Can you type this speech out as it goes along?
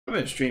I've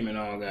been streaming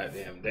all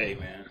goddamn day,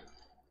 man.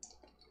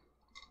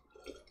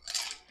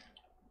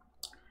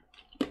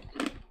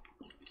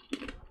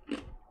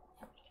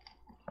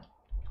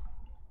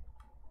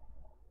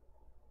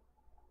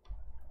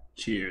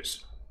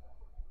 Cheers.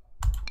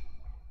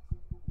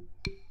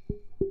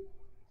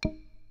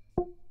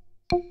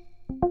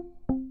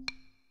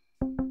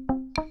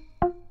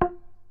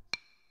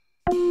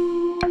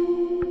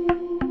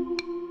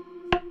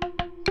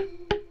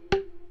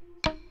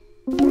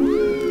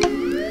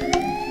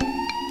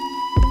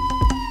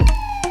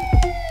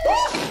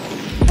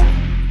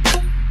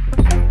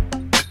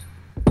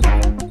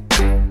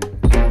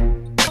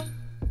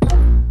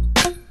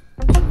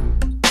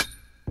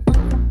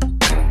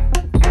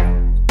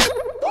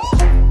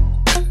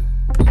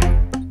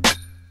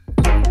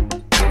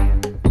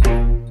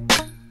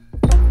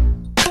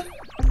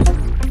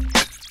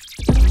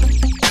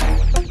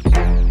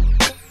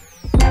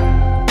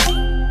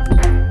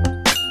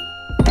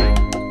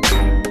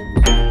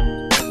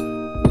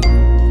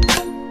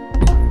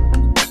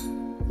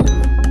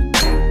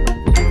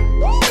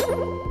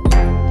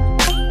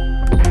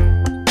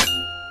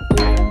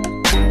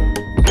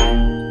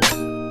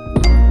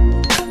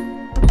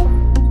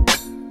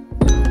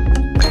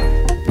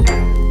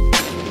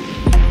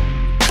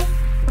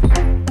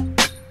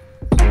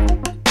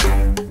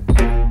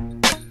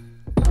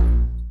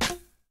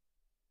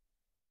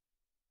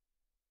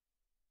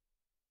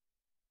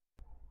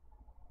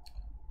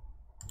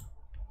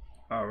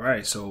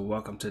 Alright, so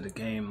welcome to the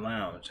Game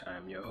Lounge.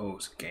 I'm your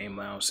host, Game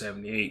Lounge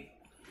 78.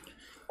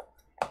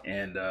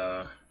 And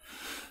I've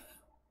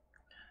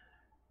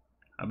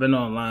been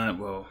online,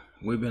 well,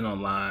 we've been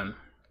online.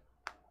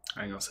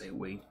 I ain't gonna say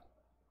we.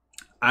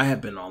 I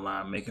have been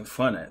online making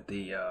fun at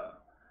the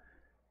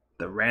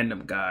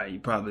random guy. You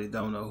probably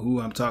don't know who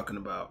I'm talking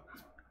about.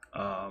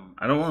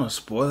 I don't want to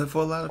spoil it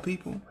for a lot of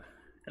people.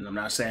 And I'm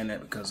not saying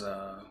that because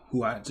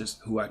who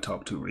I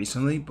talked to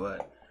recently,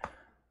 but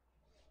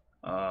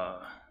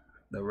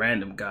the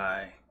random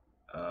guy,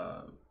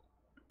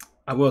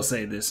 I will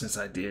say this since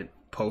I did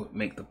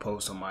make the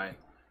post on my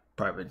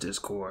private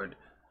Discord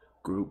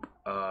group.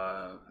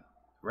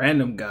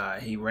 Random guy,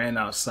 he ran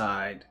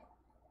outside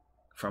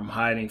from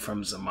hiding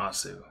from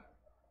Zamasu.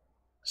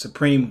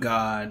 Supreme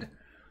God,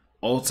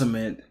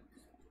 ultimate,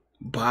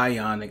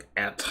 bionic,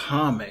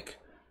 atomic,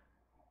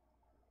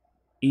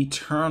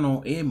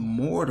 eternal,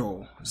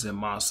 immortal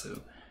Zamasu.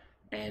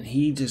 And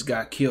he just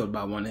got killed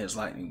by one of his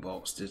lightning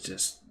bolts. It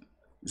just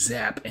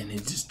zap and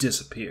it just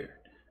disappeared.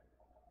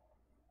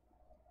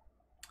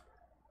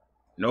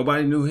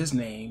 Nobody knew his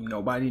name.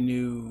 Nobody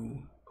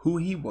knew who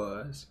he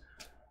was.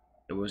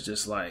 It was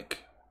just like,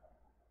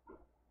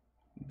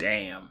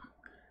 damn.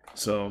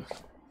 So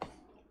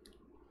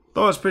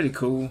thought it was pretty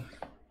cool.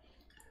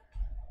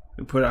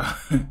 We put out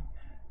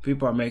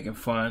people are making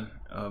fun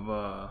of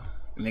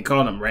and they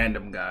call him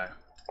Random Guy.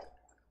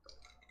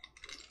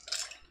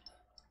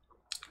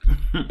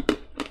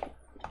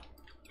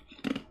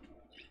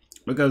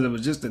 Because it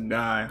was just a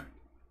guy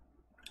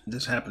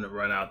just happened to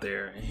run out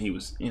there, and he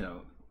was, you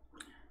know,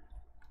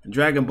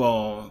 Dragon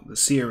Ball, the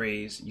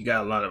series, you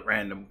got a lot of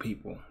random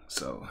people.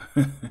 So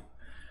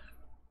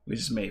we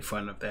just made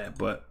fun of that.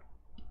 But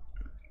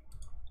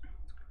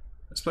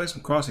let's play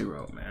some Crossy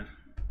Road, man.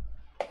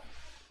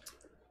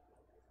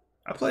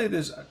 I played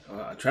this,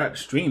 I tried to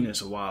stream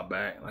this a while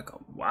back,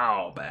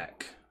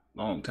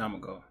 long time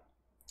ago.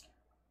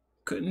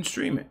 Couldn't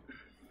stream it.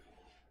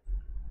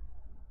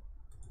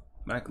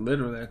 Like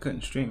literally I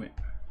couldn't stream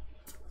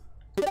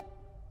it.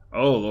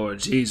 Oh Lord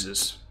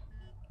Jesus.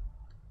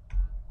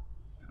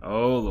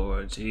 Oh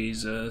Lord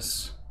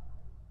Jesus.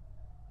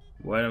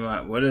 What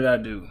did I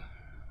do?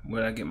 What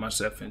did I get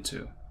myself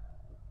into?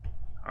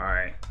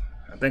 Alright.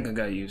 I think I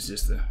gotta use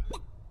this to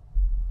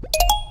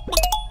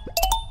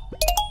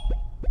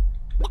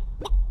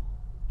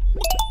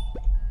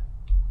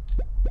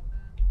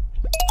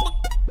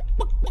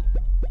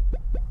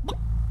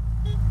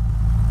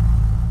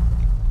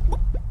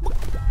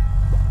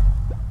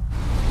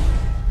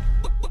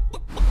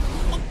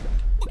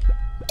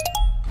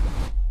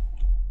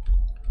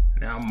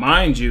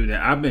mind you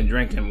that I've been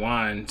drinking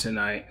wine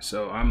tonight,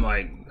 so I'm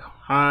like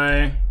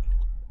high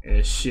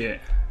as shit.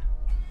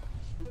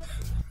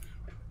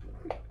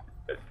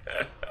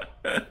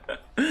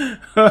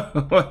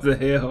 What the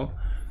hell?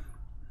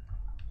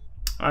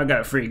 I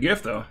got a free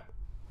gift though.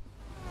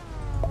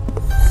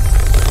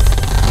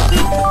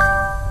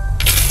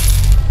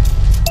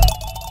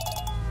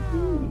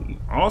 Ooh,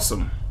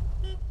 awesome.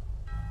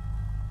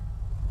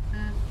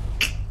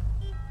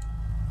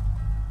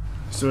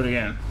 Let's do it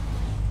again.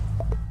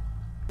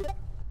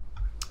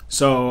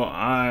 So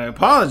I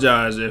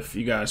apologize if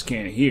you guys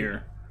can't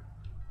hear.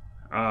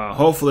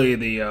 Hopefully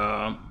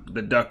the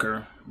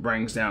ducker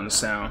brings down the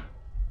sound.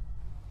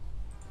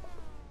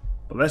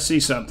 But let's see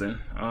something.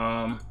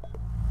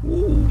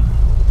 Ooh.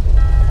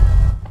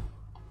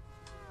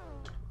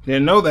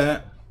 Didn't know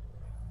that.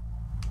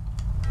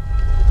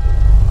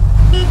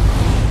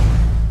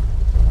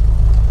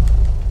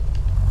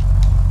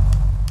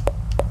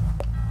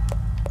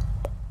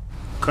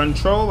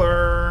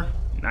 Controller.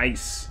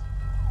 Nice.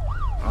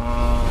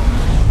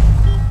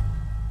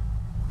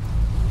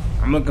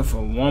 I'm looking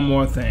for one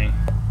more thing.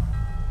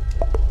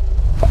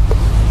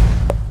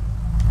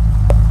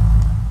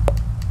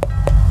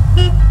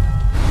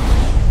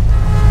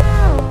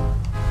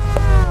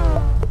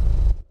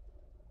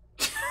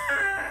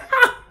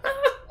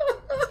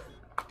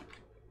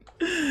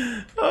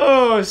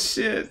 Oh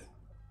shit.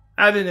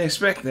 I didn't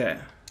expect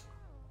that.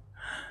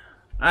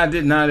 I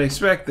did not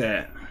expect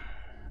that.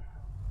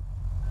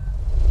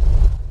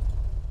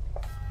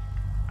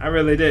 I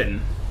really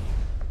didn't.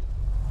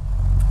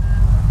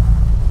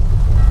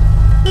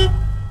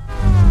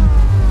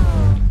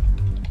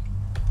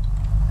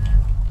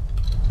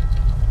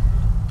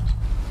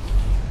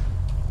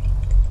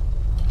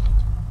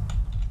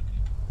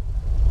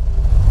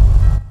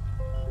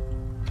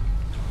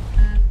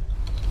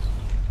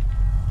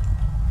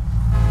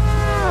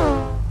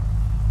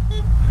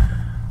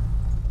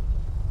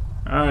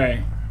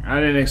 Alright, I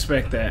didn't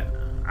expect that.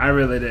 I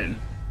really didn't.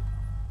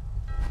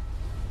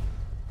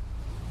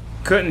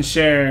 Couldn't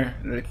share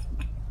the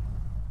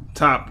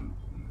top.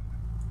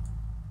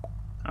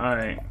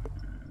 Alright,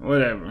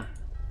 whatever.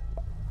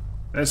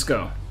 Let's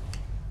go.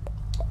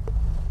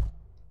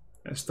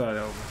 Let's start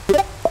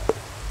over.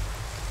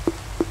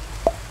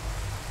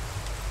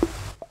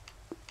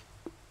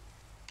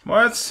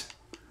 What?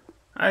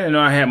 I didn't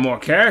know I had more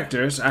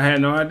characters. I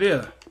had no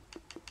idea.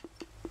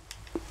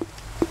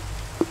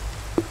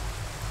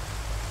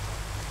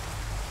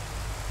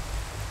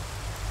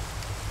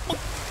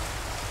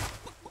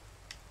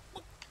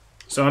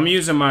 So I'm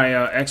using my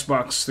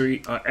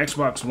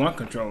Xbox One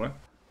controller.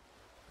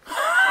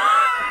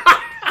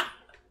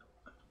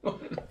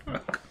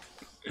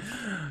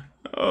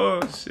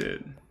 Oh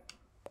shit.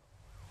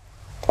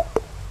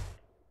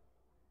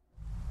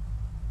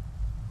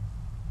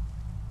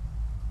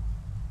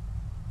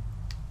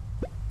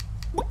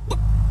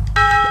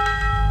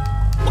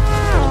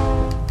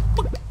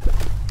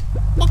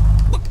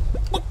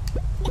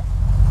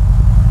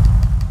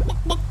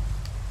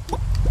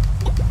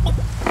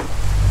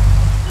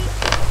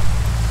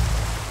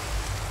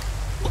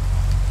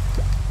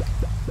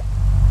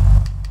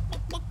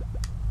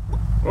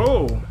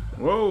 Whoa,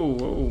 whoa,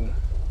 whoa.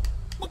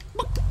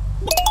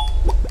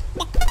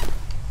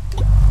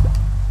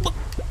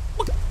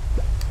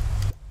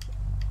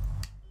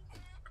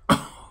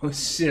 Oh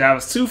shit, I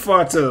was too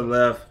far to the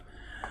left.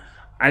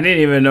 I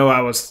didn't even know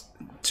I was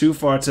too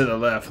far to the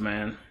left,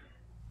 man.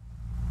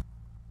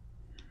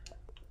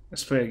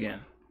 Let's play again.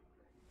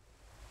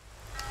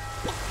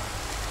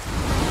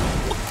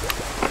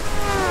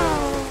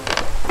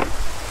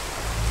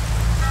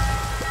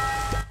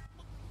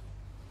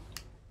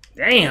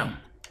 Damn.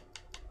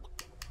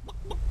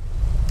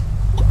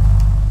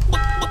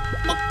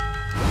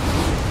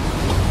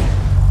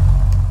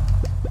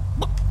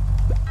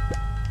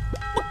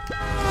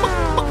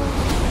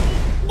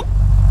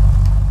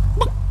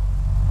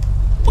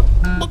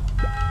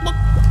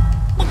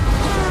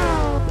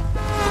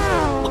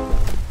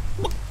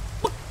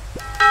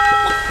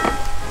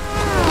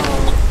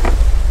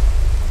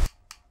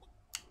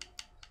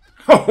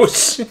 Oh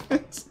shit.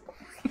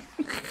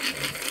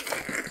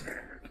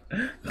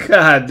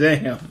 God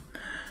damn.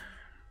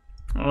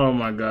 Oh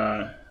my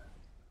god.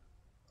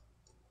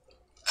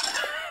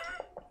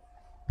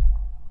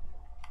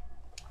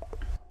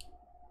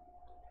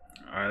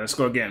 Alright, let's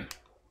go again.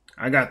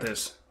 I got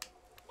this.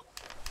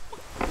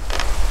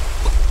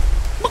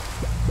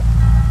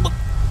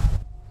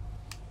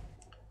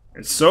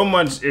 It's so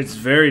much, it's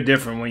very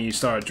different when you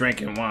start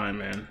drinking wine,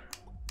 man.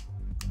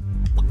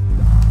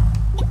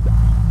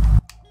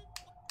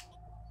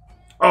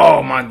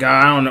 Oh my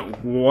god, I don't know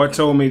what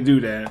told me to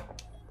do that.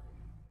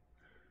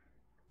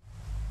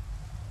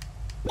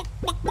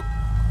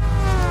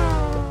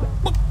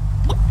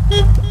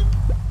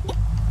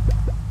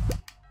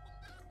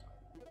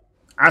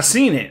 I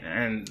seen it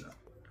and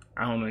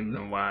I don't even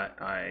know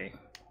why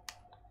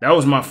that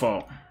was my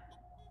fault.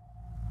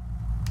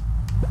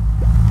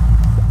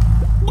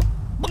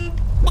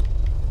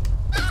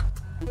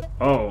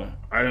 Oh,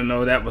 I didn't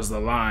know that was the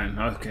line.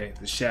 Okay,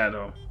 the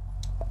shadow.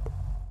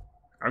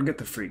 I'll get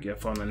the free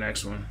gift on the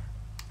next one.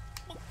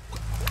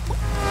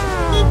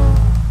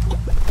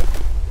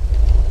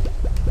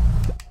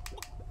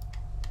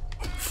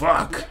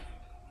 Fuck.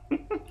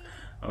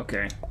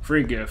 Okay,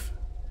 free gift.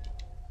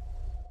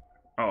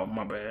 Oh,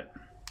 my bad.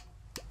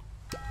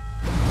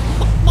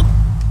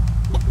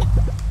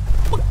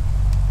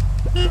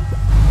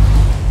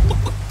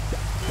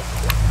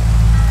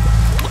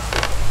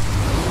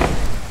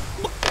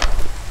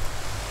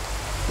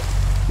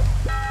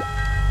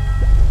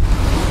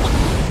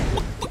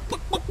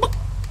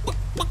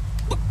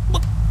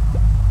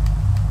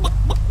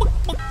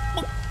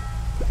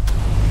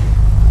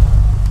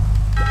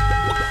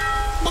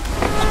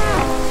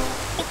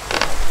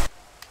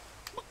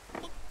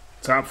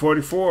 Top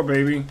 44,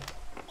 baby.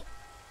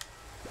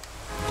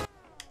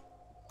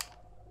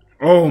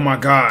 Oh my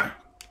god.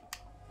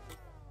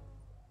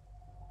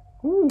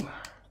 Ooh.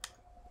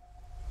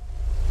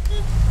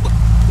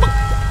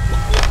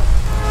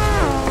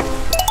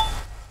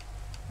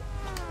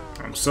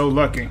 I'm so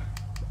lucky.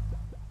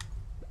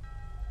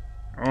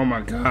 Oh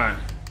my God.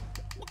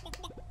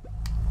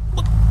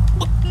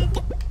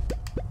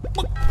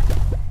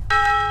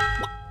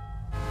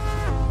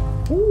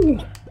 Ooh.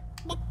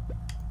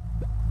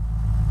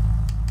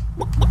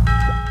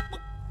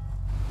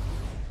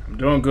 I'm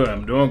doing good.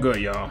 I'm doing good,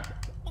 y'all.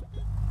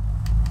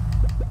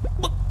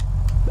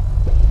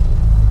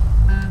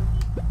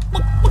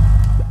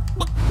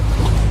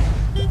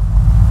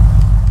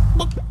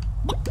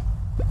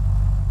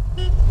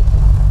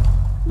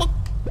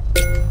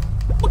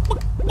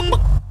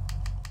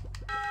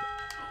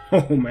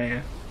 Oh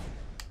man.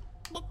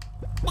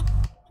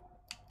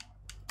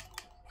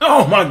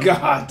 Oh my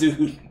God,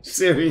 dude.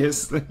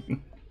 Seriously.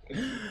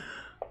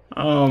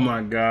 Oh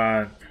my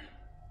God.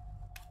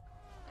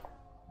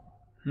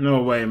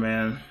 No way,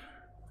 man.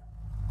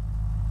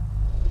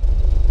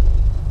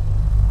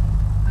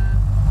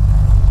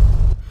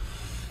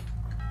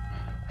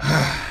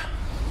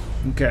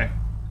 Okay.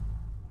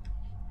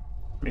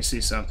 Let me see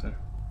something.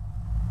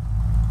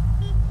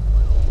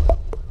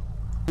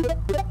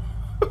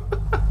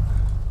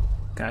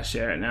 Can I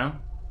share it now?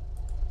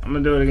 I'm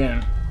gonna do it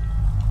again.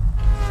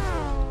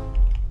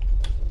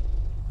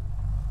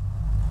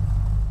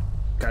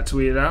 Got to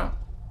tweet it out?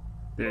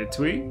 Did it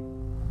tweet?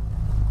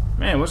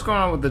 Man, what's going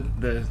on with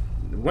the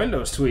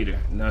Windows tweeter?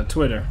 No,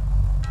 Twitter.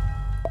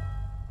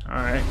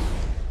 Alright.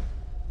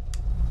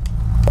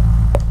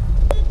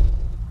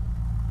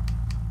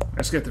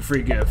 Let's get the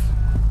free gift.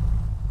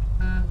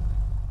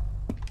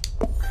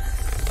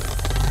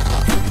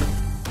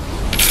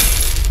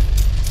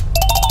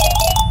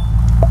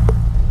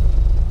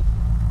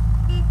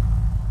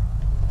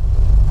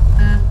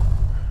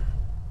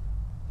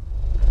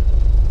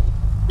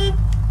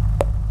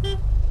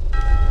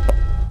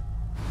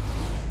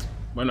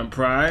 When I'm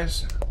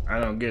prize, I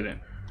don't get it.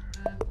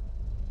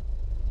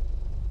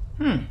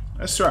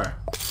 Let's try.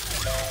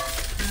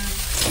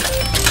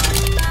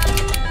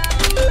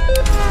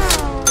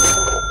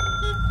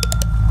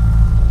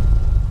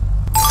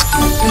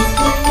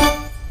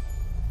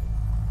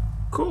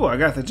 Cool, I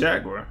got the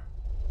Jaguar.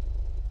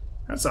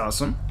 That's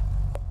awesome.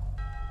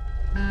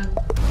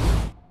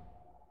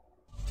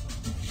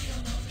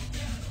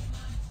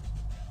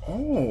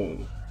 Oh,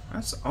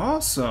 that's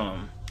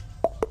awesome.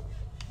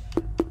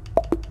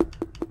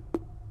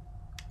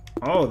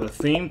 Oh, the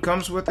theme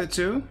comes with it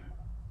too?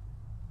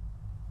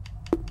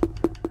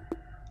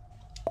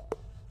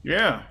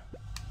 Yeah.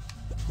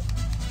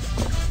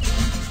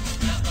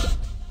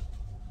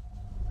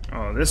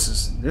 Oh, this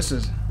is it's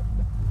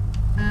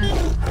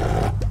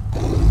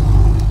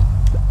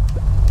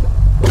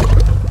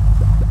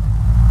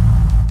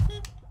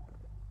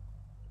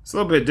a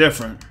little bit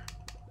different.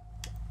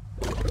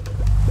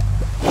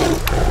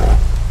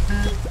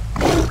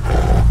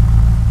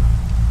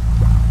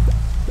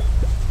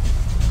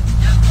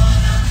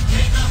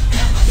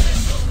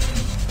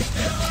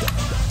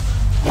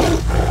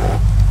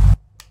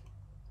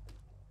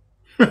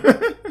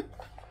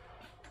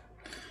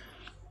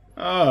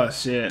 Oh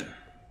shit.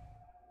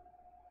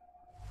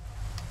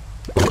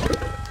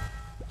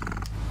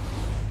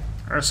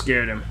 I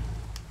scared him.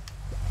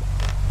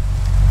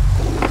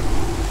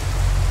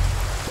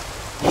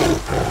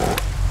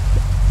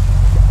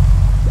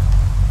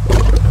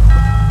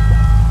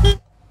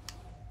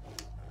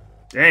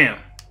 Damn.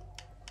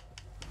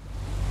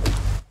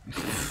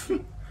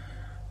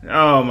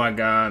 Oh my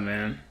God,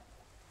 man.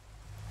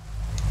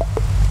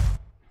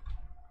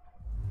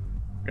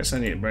 Guess I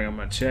need to bring up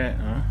my chat,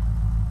 huh?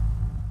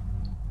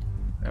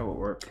 That would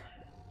work.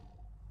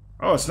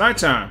 Oh, it's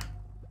nighttime.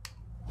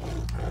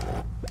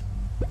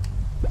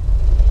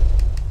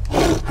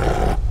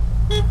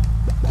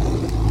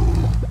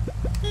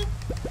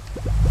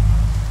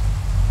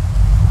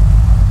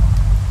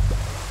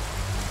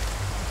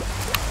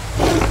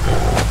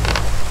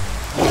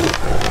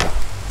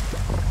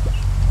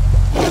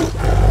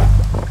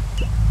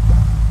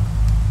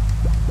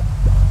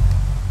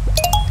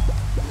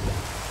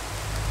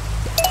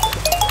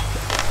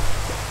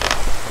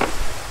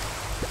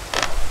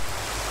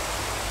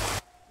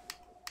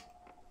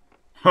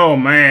 Oh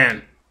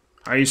man,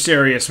 are you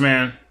serious,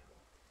 man?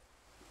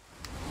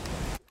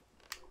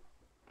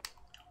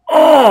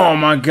 Oh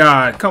my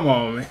God, come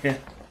on, man.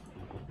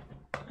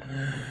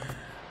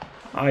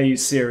 Are you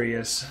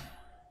serious?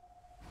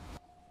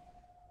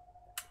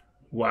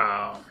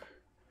 Wow.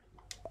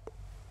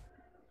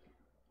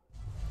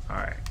 All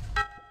right.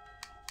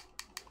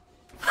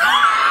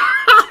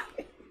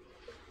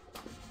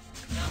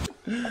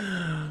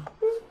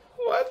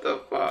 What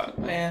the fuck,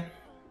 man?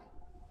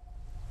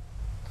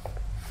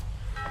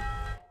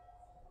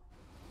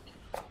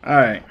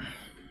 Alright.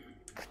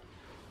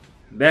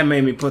 That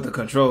made me put the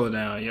controller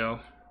down, yo.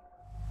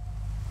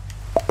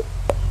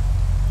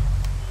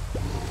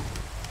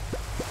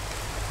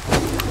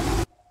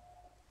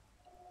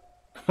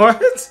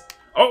 What?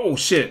 Oh,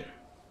 shit.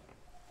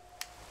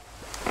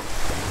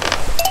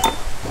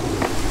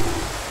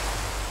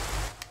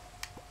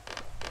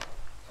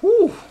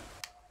 Whew.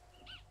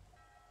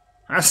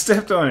 I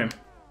stepped on him.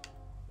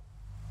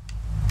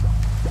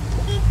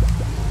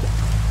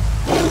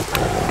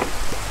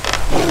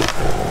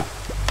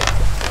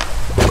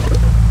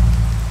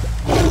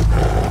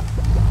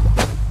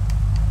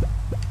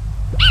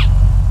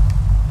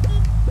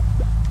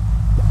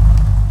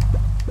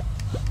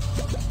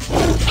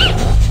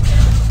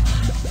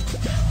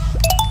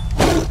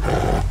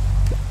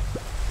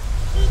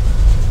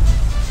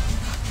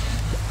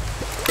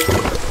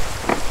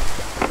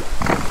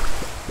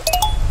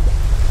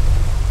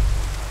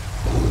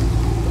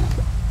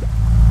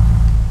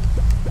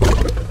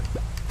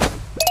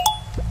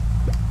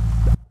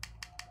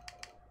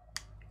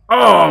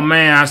 Oh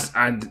man,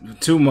 I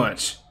too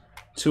much.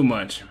 Too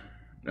much.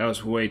 That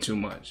was way too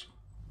much.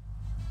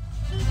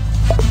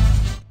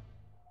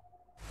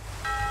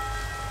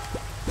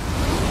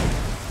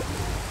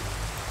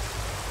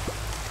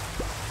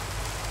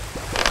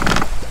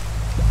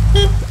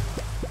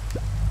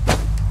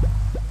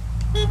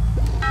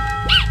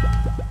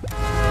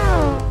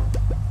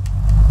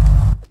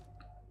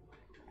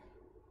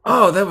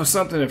 Oh, there was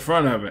something in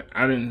front of it.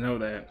 I didn't know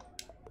that.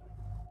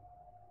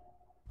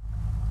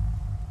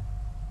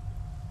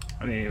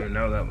 I didn't even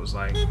know that was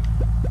like...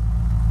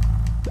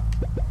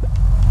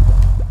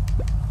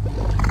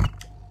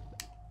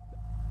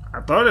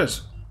 I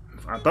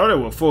thought it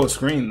was full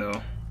screen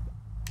though.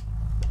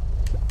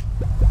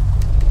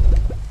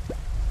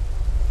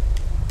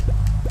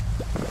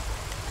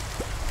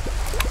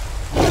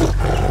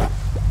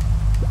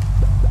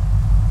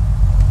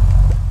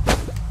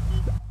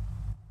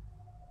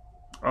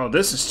 Oh,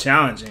 this is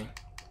challenging.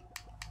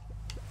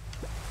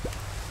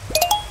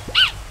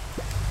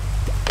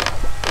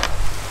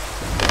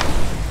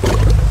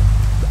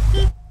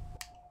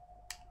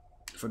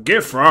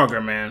 Forget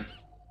Frogger, man.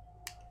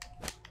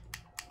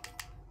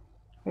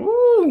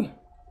 Woo!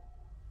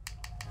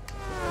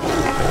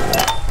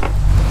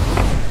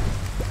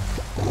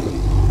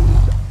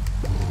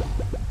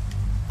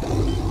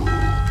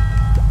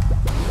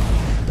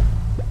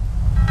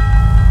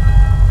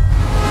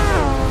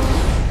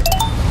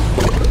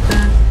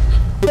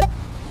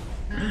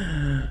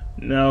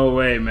 No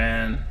way,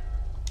 man.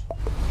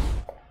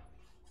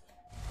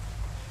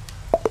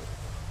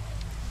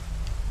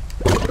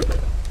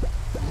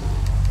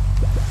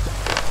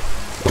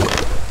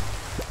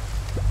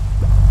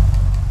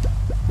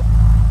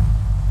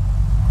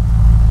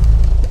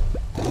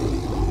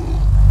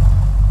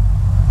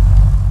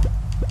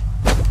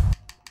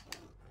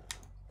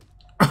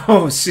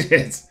 Oh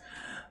shit.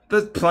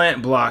 The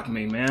plant blocked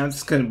me, man. I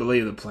just couldn't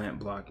believe the plant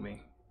blocked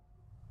me.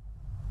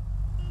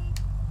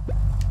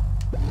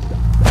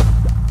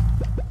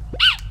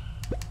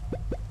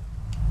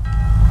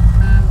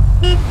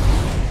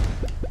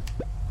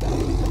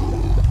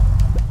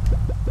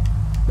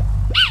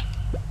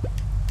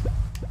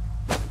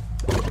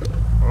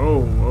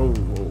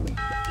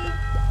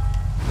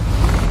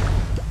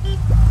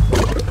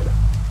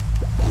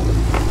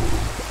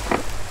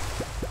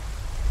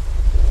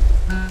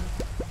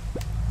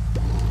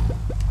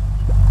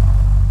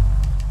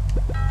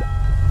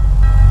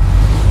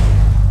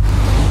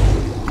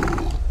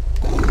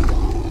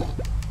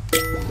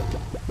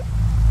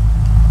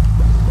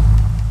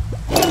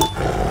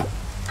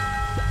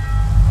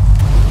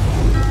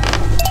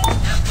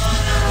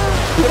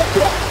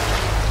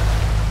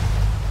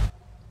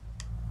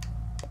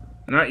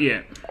 Not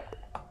yet.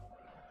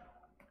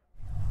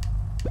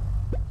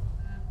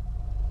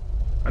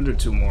 I'll do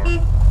two more.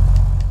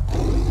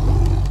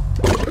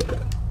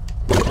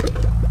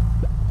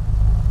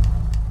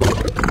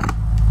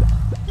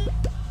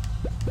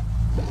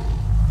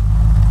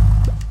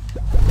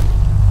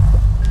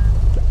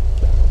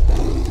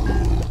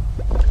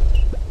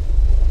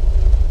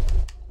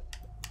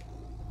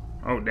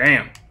 Oh,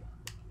 damn.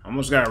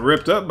 Almost got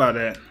ripped up by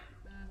that.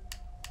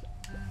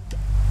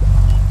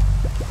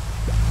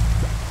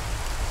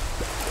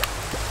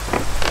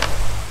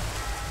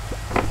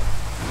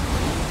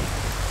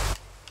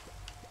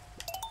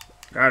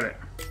 Got it.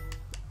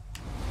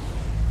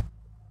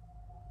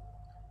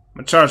 I'm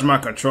gonna charge my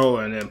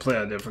controller and then play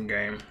a different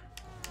game.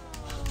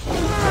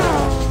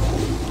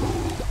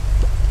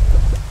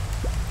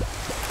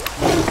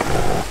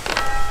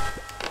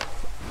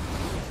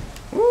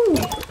 Woo! Ooh,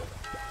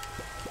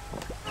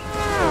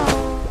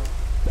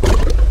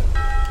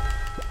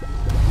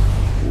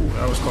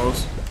 that was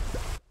close.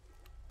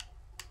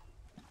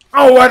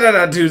 Oh, why did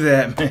I do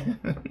that, man?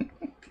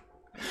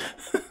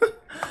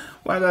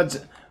 Why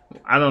did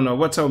I don't know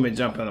what told me to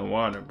jump in the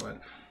water,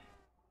 but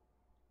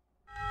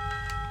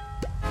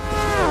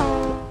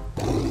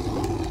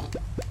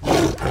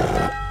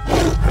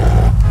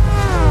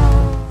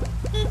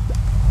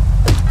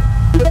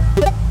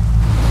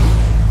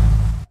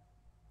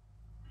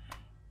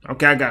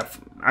okay, I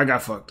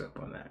got fucked up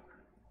on that.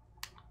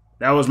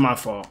 That was my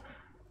fault.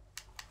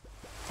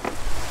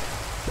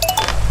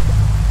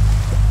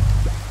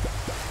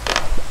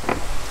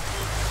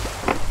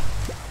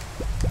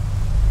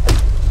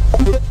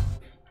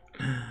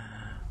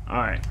 All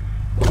right.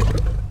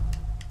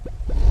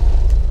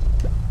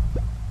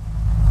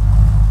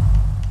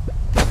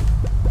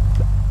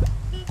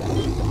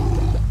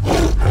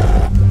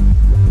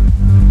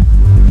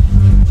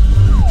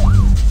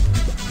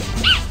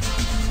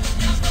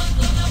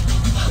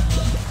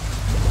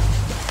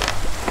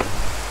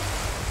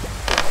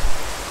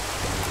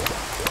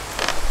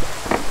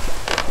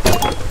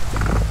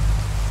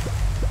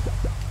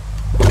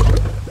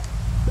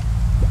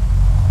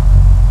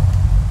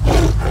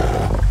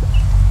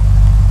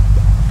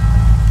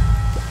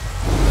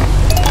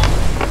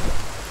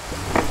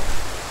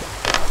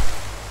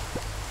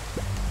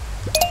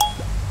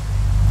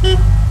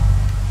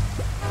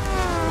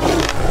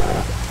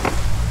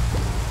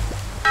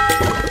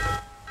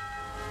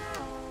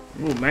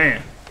 Oh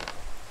man.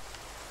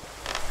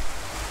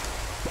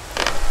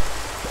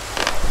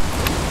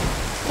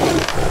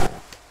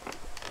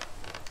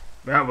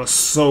 That was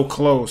so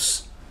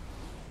close.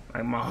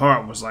 Like my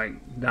heart was like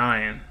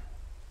dying.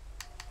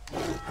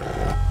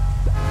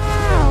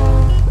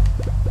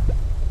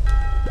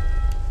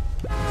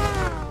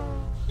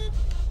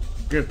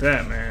 Forget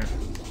that, man.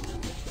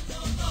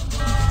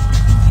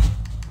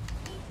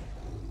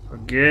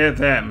 Forget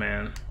that,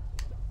 man.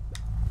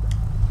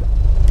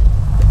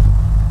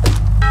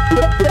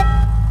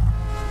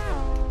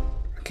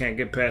 I can't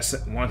get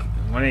past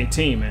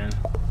 118, man.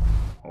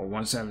 Or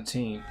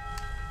 117.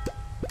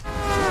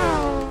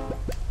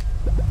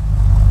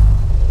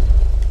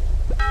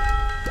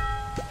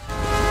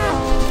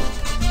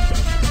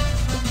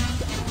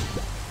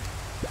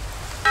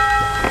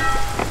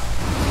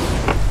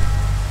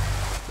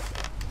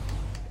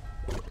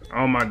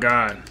 Oh my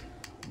God.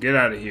 Get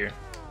out of here.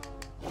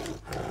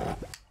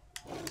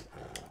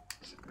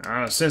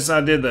 Since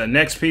I did the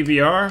next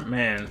PVR,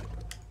 man,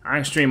 I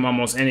can stream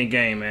almost any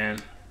game,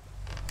 man.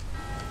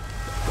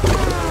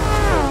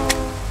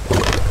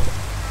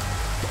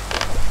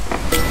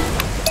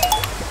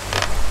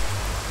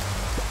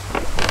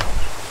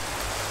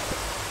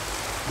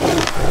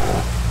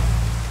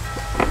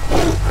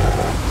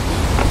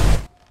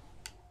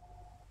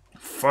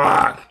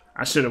 Fuck.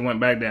 I should have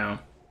went back down.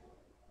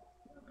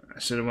 I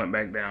should have went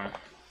back down.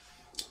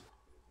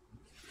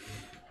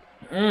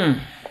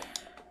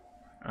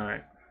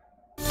 Alright.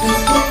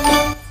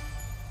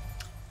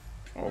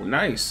 Oh,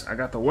 nice. I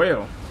got the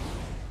whale.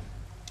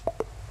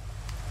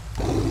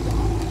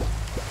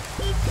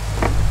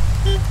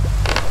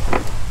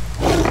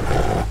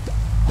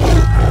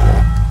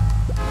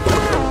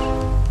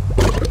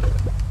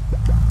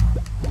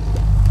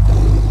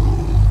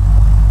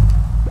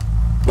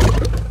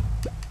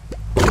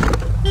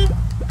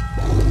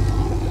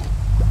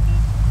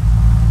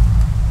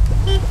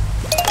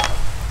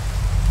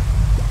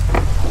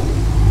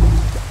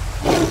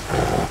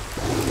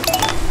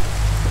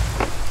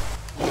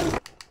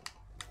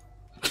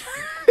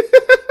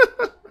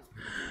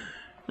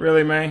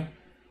 Really, man?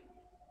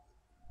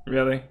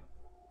 Really?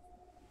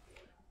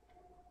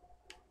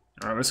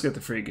 Alright, let's get the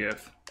free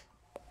gift.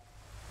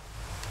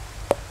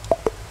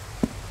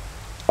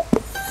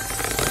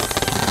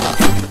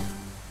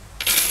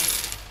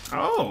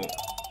 Oh!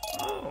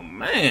 Oh,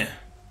 man.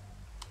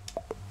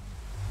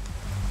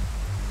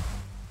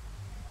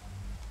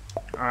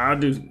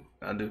 Alright,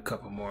 I'll do a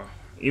couple more.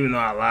 Even though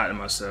I lied to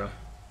myself.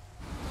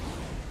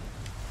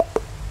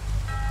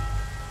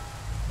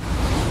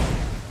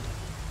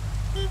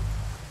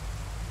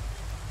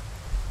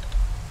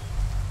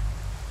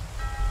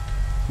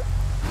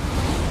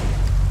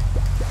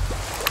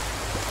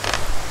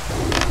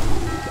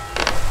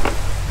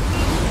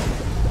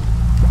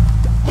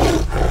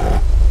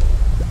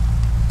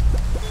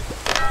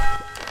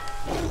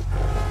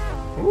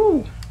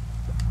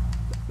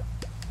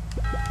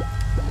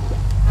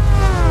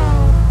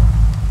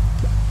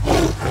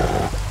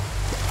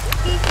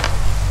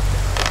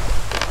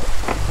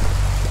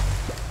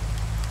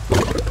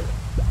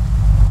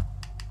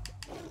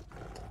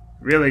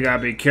 Really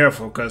gotta be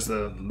careful because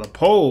the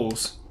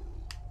poles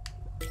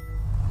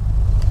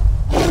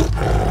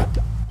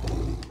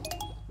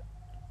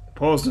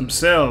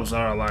themselves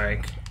are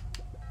like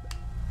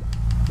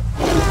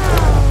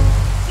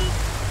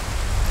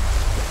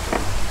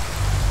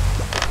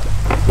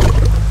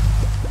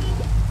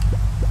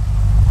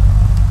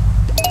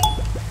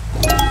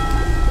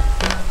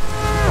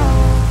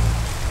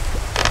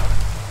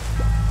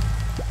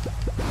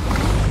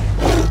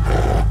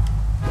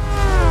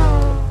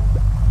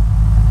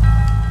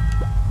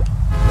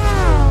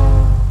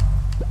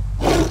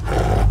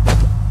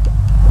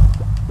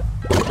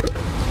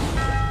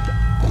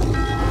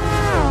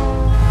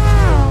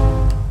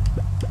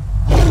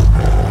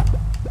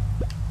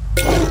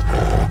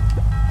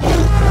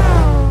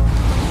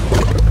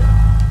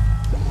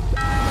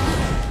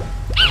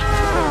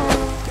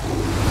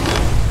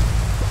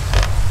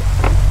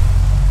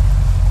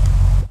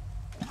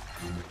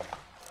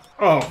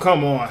oh,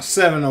 come on.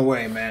 7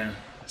 away, man.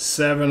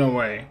 7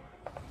 away.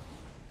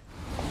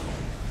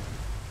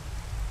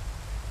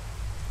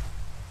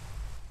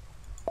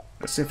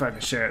 Let's see if I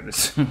can share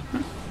this. Can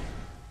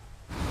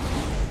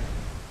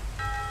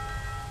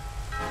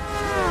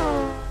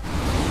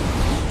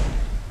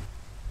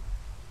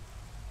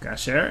I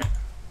share it?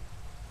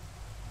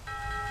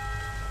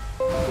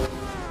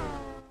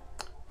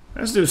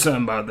 Let's do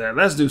something about that.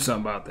 Let's do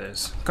something about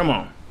this. Come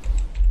on.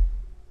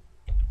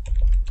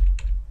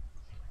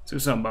 Do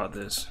something about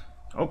this.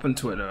 Open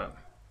Twitter up.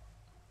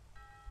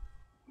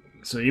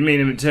 So you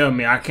mean to tell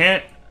me I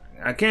can't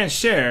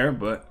share,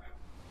 but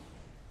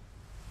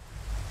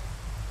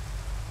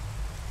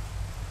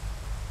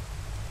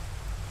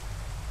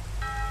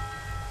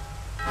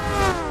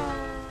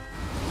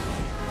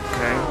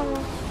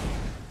okay.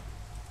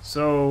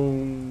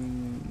 So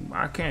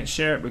I can't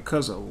share it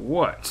because of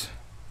what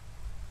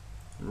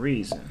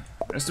reason?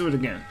 Let's do it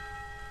again.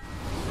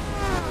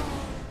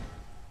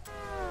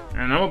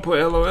 And I'm gonna put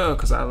LOL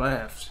because I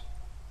laughed.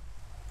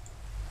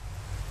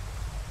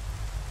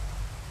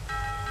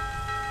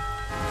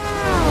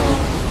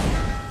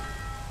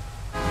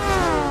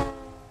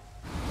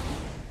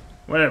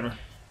 Whatever.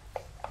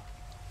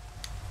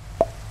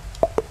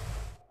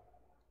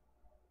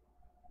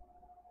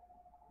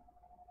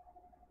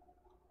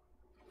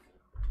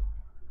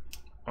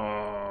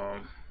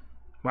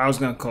 Well, I was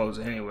gonna close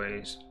it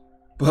anyways,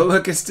 but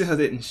look, it still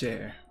didn't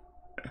share.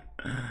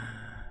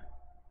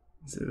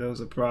 So that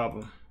was a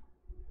problem.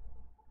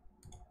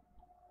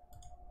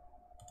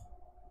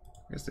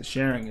 I guess the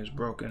sharing is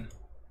broken.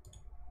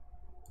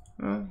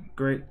 Well,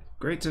 great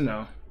to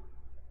know.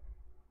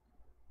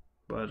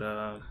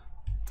 But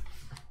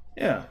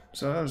yeah,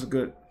 so that was a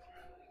good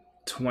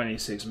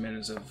 26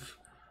 minutes of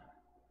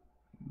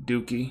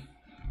dookie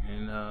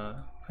and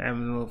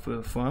having a little bit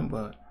of fun.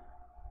 But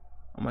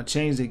I'm gonna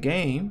change the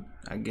game,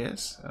 I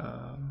guess.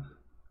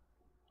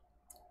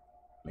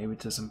 Maybe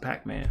to some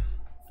Pac-Man,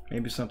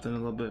 maybe something a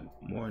little bit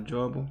more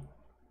enjoyable,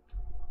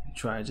 and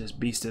try to just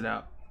beast it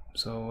out.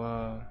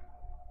 So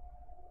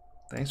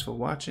thanks for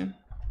watching.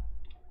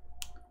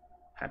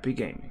 Happy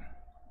gaming.